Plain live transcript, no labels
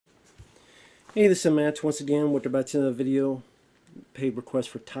Hey, this is Matt once again with about to another video. Paid request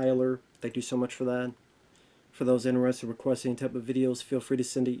for Tyler. Thank you so much for that. For those interested in requesting any type of videos, feel free to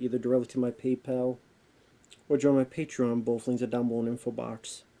send it either directly to my PayPal or join my Patreon. Both links are down below in the info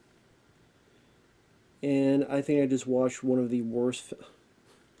box. And I think I just watched one of the worst.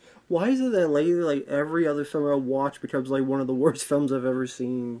 Why is it that lately, like every other film I watch becomes like one of the worst films I've ever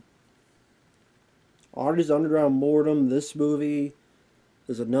seen? Artist Underground Mortem. This movie.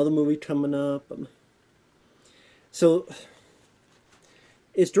 There's another movie coming up. So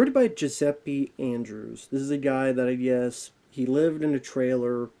it's directed by Giuseppe Andrews. This is a guy that I guess he lived in a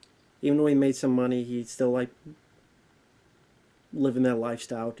trailer. Even though he made some money, he still like living that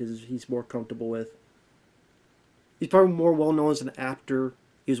lifestyle because he's more comfortable with. He's probably more well known as an actor.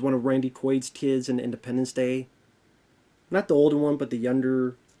 He was one of Randy Quaid's kids in Independence Day. Not the older one, but the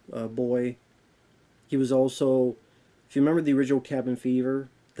younger boy. He was also, if you remember the original Cabin Fever,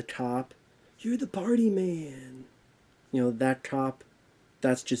 the cop. You're the party man. You know, that cop.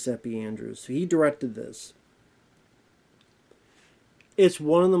 That's Giuseppe Andrews. So he directed this. It's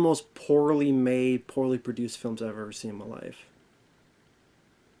one of the most poorly made, poorly produced films I've ever seen in my life.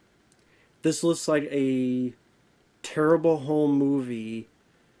 This looks like a terrible home movie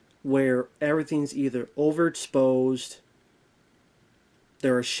where everything's either overexposed,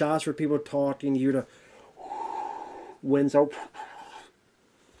 there are shots where people are talking, you to winds out,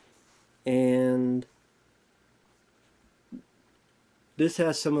 and this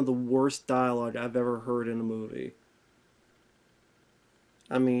has some of the worst dialogue I've ever heard in a movie.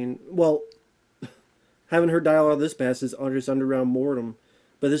 I mean, well, haven't heard dialogue this bad since Underground Mortem,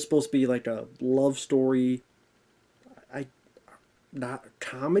 but this is supposed to be like a love story. Not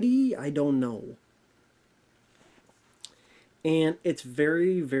comedy? I don't know. And it's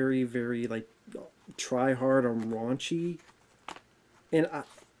very, very, very like try hard or raunchy. And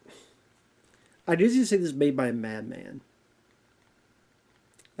I usually say this is made by a madman.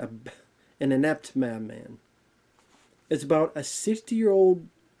 An inept madman. It's about a 60-year-old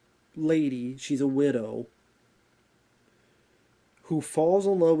lady, she's a widow, who falls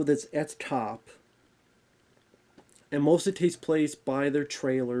in love with its ex-cop. And mostly takes place by their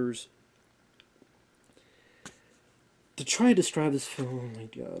trailers. To try to describe this film, oh my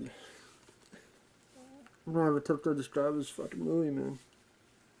god. I'm gonna have a tough time to describe this fucking movie, man.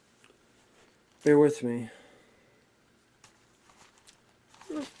 Bear with me.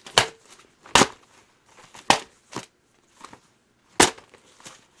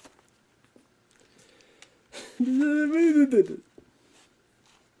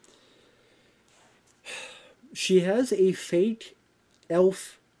 She has a fake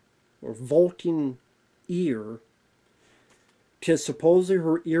elf or vaulting ear because supposedly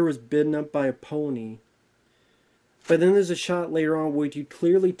her ear was bitten up by a pony. But then there's a shot later on where you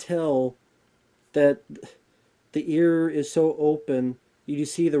clearly tell that the ear is so open, you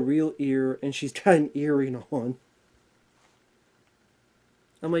just see the real ear and she's got an earring on.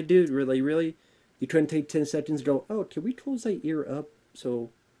 I'm like, dude, really? Really? You couldn't take 10 seconds and go, oh, can we close that ear up? So,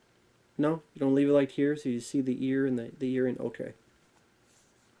 no? You don't leave it like here so you see the ear and the earring? Okay.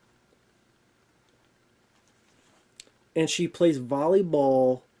 And she plays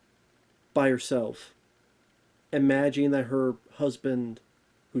volleyball by herself, imagining that her husband,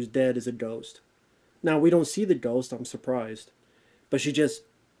 who's dead, is a ghost. Now, we don't see the ghost, I'm surprised. But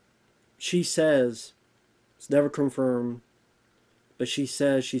she says, it's never confirmed, but she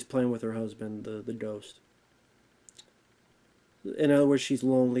says she's playing with her husband, the ghost. In other words, she's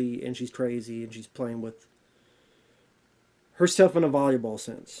lonely and she's crazy and she's playing with herself in a volleyball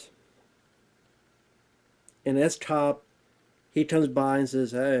sense. And as cop, he comes by and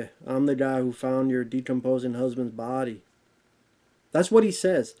says, hey, I'm the guy who found your decomposing husband's body. That's what he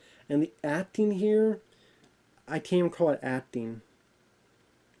says. And the acting here, I can't even call it acting.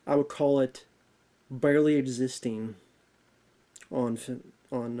 I would call it barely existing on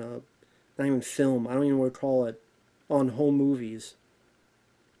not even film. I don't even want to call it on home movies.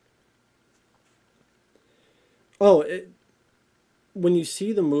 Oh, when you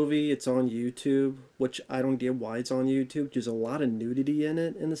see the movie, it's on YouTube, which I don't get why it's on YouTube. There's a lot of nudity in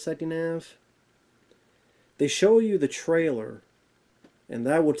it in the second half. They show you the trailer, and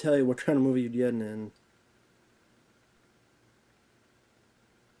that will tell you what kind of movie you're getting in.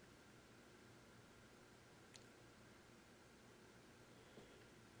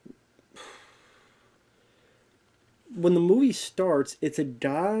 When the movie starts, it's a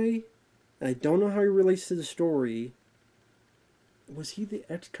guy, and I don't know how he relates to the story. Was he the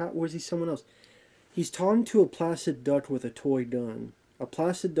ex-cop or was he someone else? He's talking to a plastic duck with a toy gun. A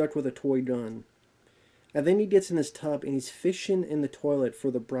plastic duck with a toy gun. And then he gets in his tub and he's fishing in the toilet for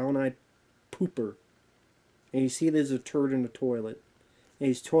the brown-eyed pooper. And you see there's a turd in the toilet. And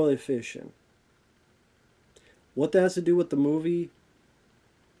he's toilet fishing. What that has to do with the movie?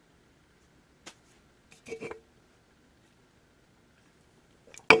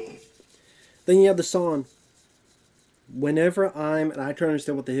 Then you have the song. Whenever I'm, and I try to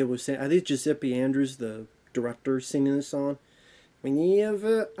understand what the hell was saying. I think Giuseppe Andrews, the director, singing this song.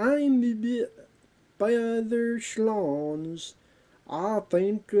 Whenever I'm by other schlons, I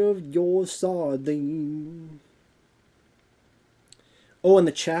think of your sardine. Oh, and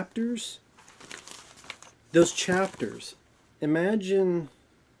the chapters? Those chapters. Imagine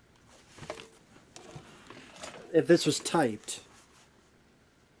if this was typed.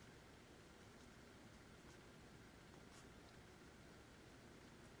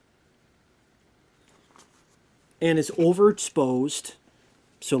 And it's overexposed,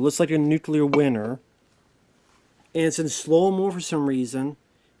 so it looks like a nuclear winter. And it's in slow-mo for some reason.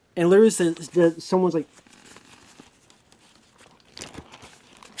 And literally someone's like...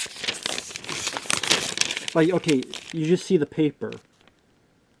 Like, okay, you just see the paper.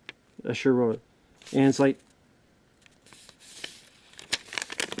 I sure wrote it. And it's like...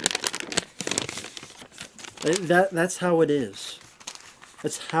 That's how it is.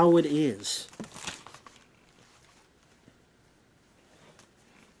 That's how it is.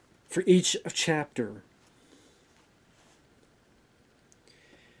 For each chapter.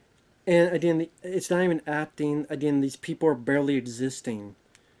 And again, it's not even acting. Again, these people are barely existing.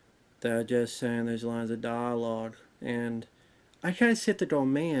 They're just saying these lines of dialogue. And I kind of sit there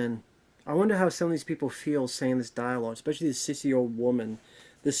going, man, I wonder how some of these people feel saying this dialogue, especially this sissy-old woman.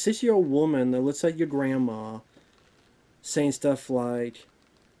 The sissy-old woman that looks like your grandma saying stuff like,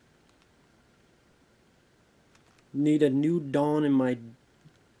 need a new dawn in my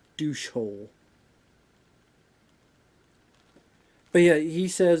douche hole. But yeah, he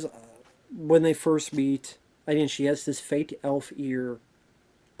says when they first meet, again, she has this fake elf ear,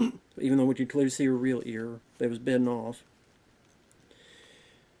 even though we can clearly see her real ear that was bitten off.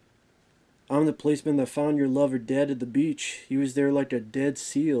 I'm the policeman that found your lover dead at the beach. He was there like a dead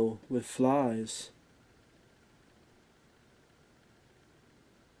seal with flies.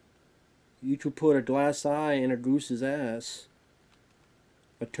 You two put a glass eye in a goose's ass.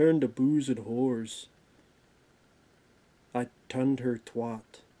 I turned to booze and whores. I turned her twat.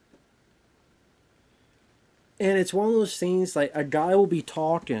 And it's one of those things, like, a guy will be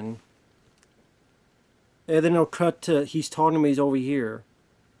talking, and then he'll cut to, he's talking to me, he's over here.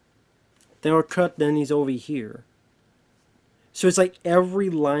 Then he'll cut, then he's over here. So it's like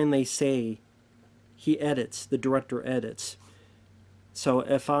every line they say, he edits, the director edits. So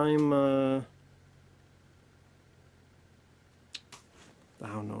if I'm, I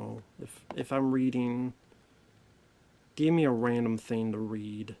don't know, if I'm reading, give me a random thing to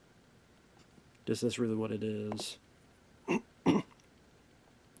read. Just that's really what it is.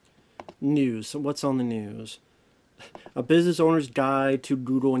 News. What's on the news? A business owner's guide to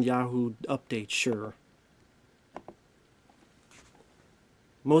Google and Yahoo updates. Sure.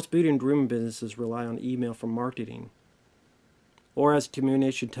 Most beauty and grooming businesses rely on email for marketing or as a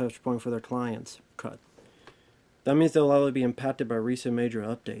communication touch point for their clients. Cut. That means they'll likely be impacted by recent major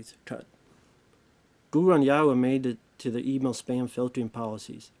updates. Cut. Google and Yahoo made it to the email spam filtering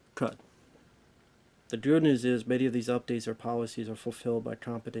policies. Cut. The good news is many of these updates or policies are fulfilled by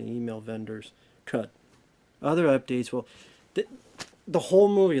competent email vendors. Cut. Other updates will... The whole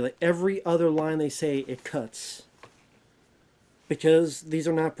movie, like every other line they say, it cuts. Because these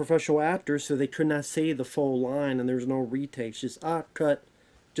are not professional actors, so they could not say the full line and there's no retakes. Just, cut.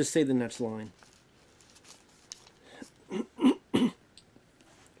 Just say the next line. And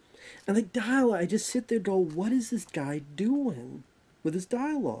the dialogue, I just sit there and go, what is this guy doing with his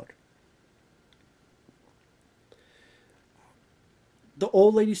dialogue? The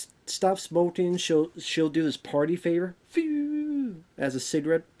old lady stops smoking. She'll do this party favor. Phew, as a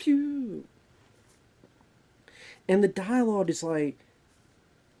cigarette. Phew. And the dialogue is like,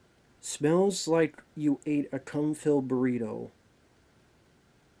 smells like you ate a cum-filled burrito.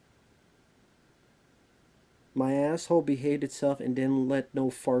 My asshole behaved itself and didn't let no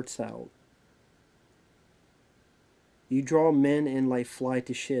farts out. You draw men in like fly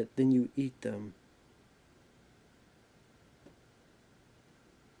to shit, then you eat them.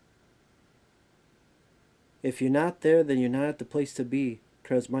 If you're not there, then you're not at the place to be,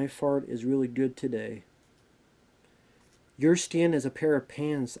 'cause my fart is really good today. Your skin is a pair of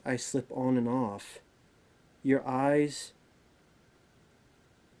pants I slip on and off. Your eyes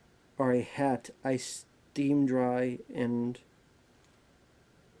are a hat I steam dry and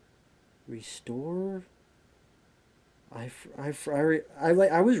restore? I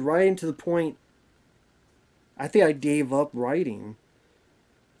was writing to the point. I think I gave up writing.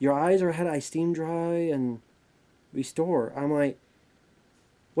 Your eyes are head, I steam dry and restore. I'm like,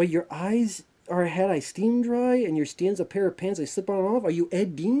 wait, your eyes are head, I steam dry, and your skin's a pair of pants I slip on and off. Are you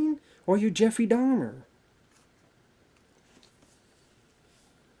Ed Gein or are you Jeffrey Dahmer?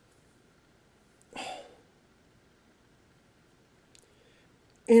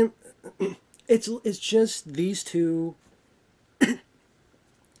 And it's just these two.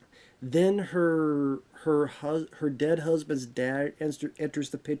 Then her dead husband's dad enters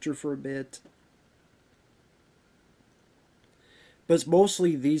the picture for a bit, but it's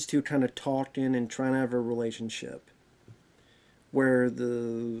mostly these two kind of talking and trying to have a relationship. Where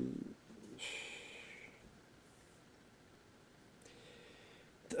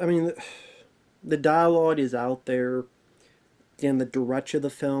I mean, the dialogue is out there in the direction of the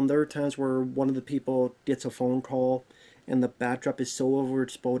film. There are times where one of the people gets a phone call and the backdrop is so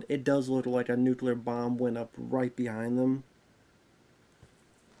overexposed, it does look like a nuclear bomb went up right behind them.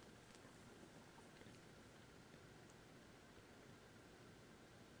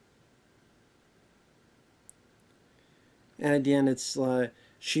 And again, it's like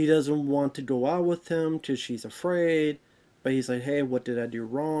she doesn't want to go out with him because she's afraid. But he's like, hey, what did I do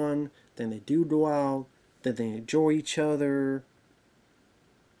wrong? Then they do go out. Then they enjoy each other.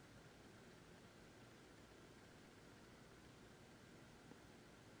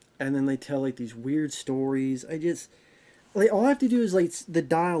 And then they tell like these weird stories. I just like all I have to do is like the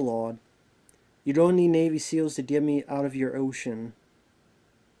dialogue. You don't need Navy SEALs to get me out of your ocean.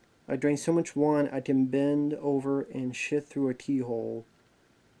 I drank so much wine I can bend over and shit through a keyhole.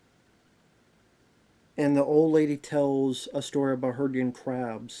 And the old lady tells a story about her getting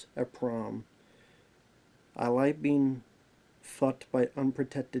crabs at prom. I like being fucked by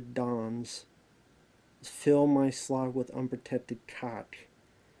unprotected dons. Fill my slot with unprotected cock.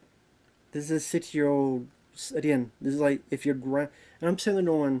 This is a 6-year-old. Again, this is like if you're and I'm sitting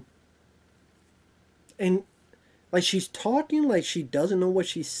there going, and like she's talking like she doesn't know what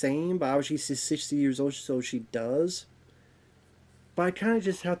she's saying, but obviously she's 60 years old, so she does. But I kind of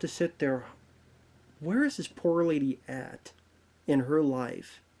just have to sit there. Where is this poor lady at in her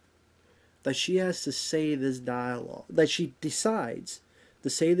life that she has to say this dialogue? That she decides to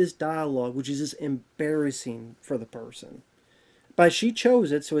say this dialogue, which is just embarrassing for the person. But she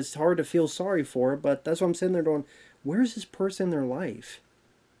chose it, so it's hard to feel sorry for her. But that's what I'm sitting there going, where's this person in their life?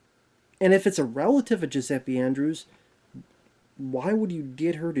 And if it's a relative of Giuseppe Andrews, why would you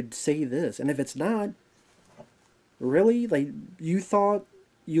get her to say this? And if it's not, really? Like, you thought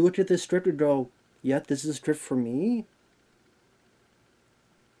you looked at this script and go, yeah, this is a script for me?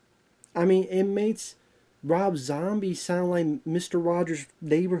 I mean, it makes Rob Zombie sound like Mr. Rogers'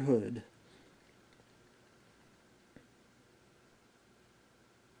 Neighborhood.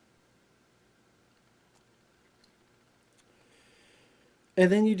 And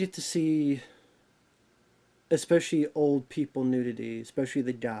then you get to see, especially old people nudity, especially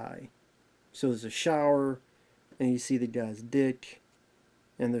the guy. So there's a shower, and you see the guy's dick,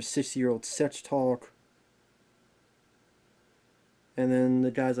 and there's 60-year-old sex talk. And then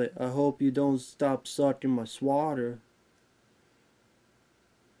the guy's like, I hope you don't stop sucking my swatter.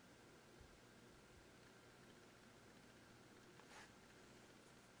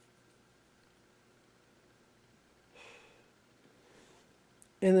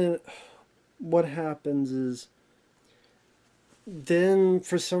 And then what happens is, then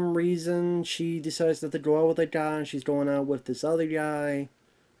for some reason she decides not to go out with that guy and she's going out with this other guy,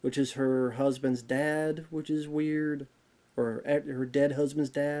 which is her husband's dad, which is weird. Or her dead husband's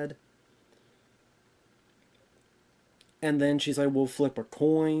dad. And then she's like, we'll flip a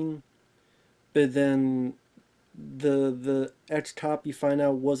coin. But then the ex-cop you find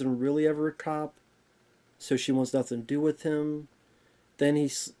out wasn't really ever a cop. So she wants nothing to do with him. Then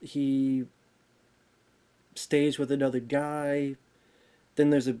he stays with another guy. Then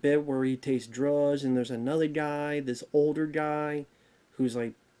there's a bit where he takes drugs, and there's another guy, this older guy, who's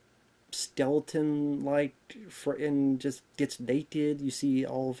like skeleton like, and just gets naked. You see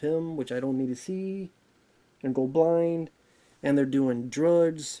all of him, which I don't need to see, and go blind. And they're doing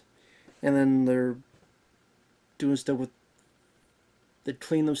drugs, and then they're doing stuff with, they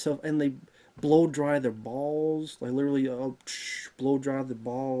clean themselves, and they blow dry their balls, like literally blow dry the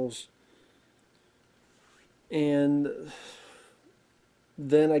balls. And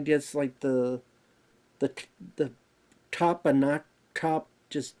then I guess like the the cop but not cop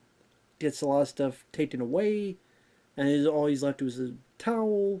just gets a lot of stuff taken away, and all he's left was a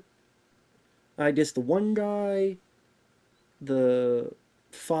towel. I guess the one guy, the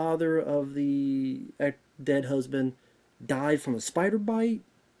father of the dead husband, died from a spider bite.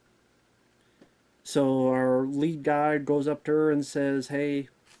 So our lead guy goes up to her and says, hey,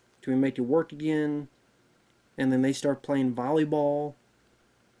 can we make it work again? And then they start playing volleyball,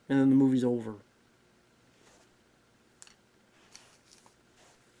 and then the movie's over.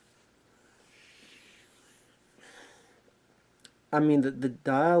 I mean, the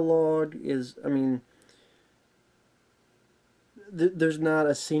dialogue is, I mean, there's not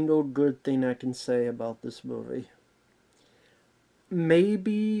a single good thing I can say about this movie.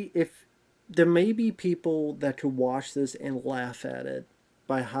 Maybe if there may be people that could watch this and laugh at it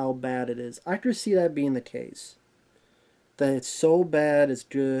by how bad it is. I could see that being the case. That it's so bad, it's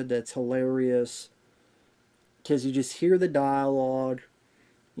good, that it's hilarious. Because you just hear the dialogue,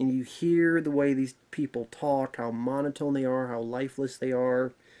 and you hear the way these people talk, how monotone they are, how lifeless they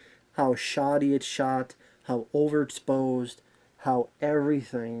are, how shoddy it's shot, how overexposed, how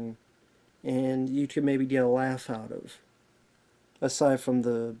everything, and you could maybe get a laugh out of. Aside from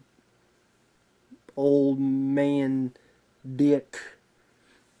the old man dick.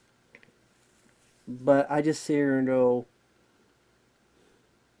 But I just sit here and go,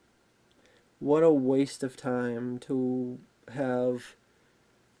 what a waste of time to have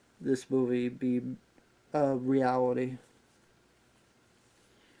this movie be a reality.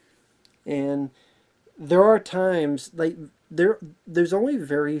 And there are times, like, there's only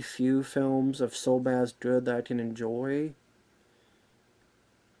very few films of so bad good that I can enjoy.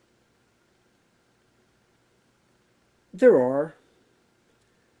 There are.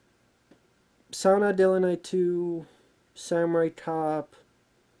 Silent Night, Deadly Night 2, Samurai Cop,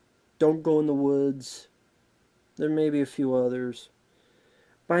 Don't Go in the Woods. There may be a few others.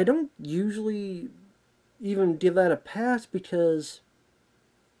 But I don't usually even give that a pass because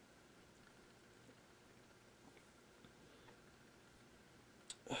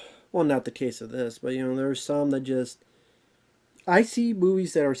well, not the case of this, but there are some that just I see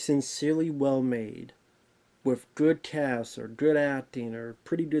movies that are sincerely well made with good casts or good acting or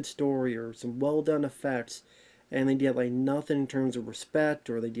pretty good story or some well done effects, and they get like nothing in terms of respect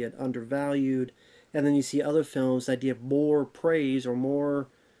or they get undervalued. And then you see other films that get more praise or more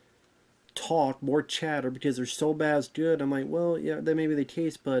talk, more chatter because they're so bad as good. I'm like, well, yeah, that may be the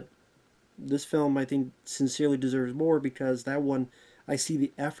case, but this film I think sincerely deserves more because that one I see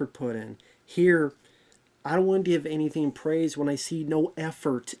the effort put in. Here, I don't want to give anything praise when I see no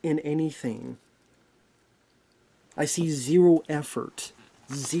effort in anything. I see zero effort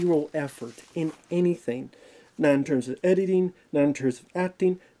in anything. Not in terms of editing, not in terms of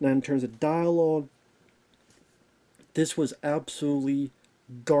acting, not in terms of dialogue. This was absolutely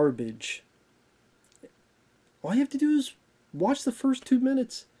garbage. All you have to do is watch the first 2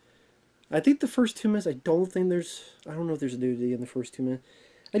 minutes. I think the first 2 minutes, I don't know if there's nudity in the first 2 minutes.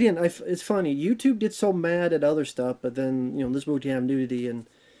 Again, it's funny. YouTube gets so mad at other stuff, but then, this movie can have nudity and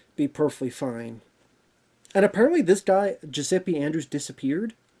be perfectly fine. And apparently this guy, Giuseppe Andrews,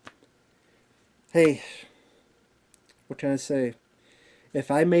 disappeared. Hey, what can I say?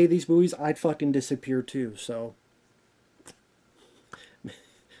 If I made these movies, I'd fucking disappear too, so.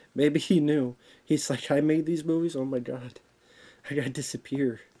 Maybe he knew. He's like, I made these movies? Oh my god. I gotta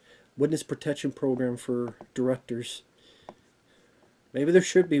disappear. Witness protection program for directors. Maybe there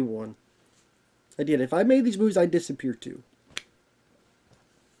should be one. Again, if I made these movies, I'd disappear too.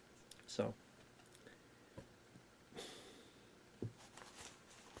 So.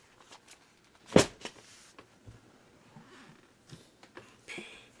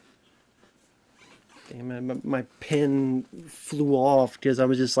 Damn it, my pen flew off because I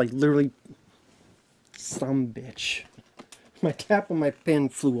was just like literally some bitch. My cap on my pen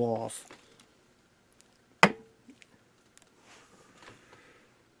flew off.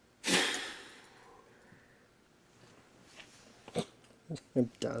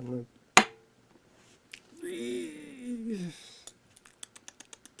 I'm done.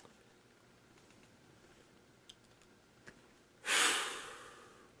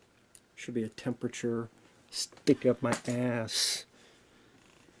 Should be a temperature stick up my ass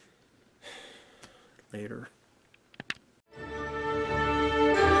later.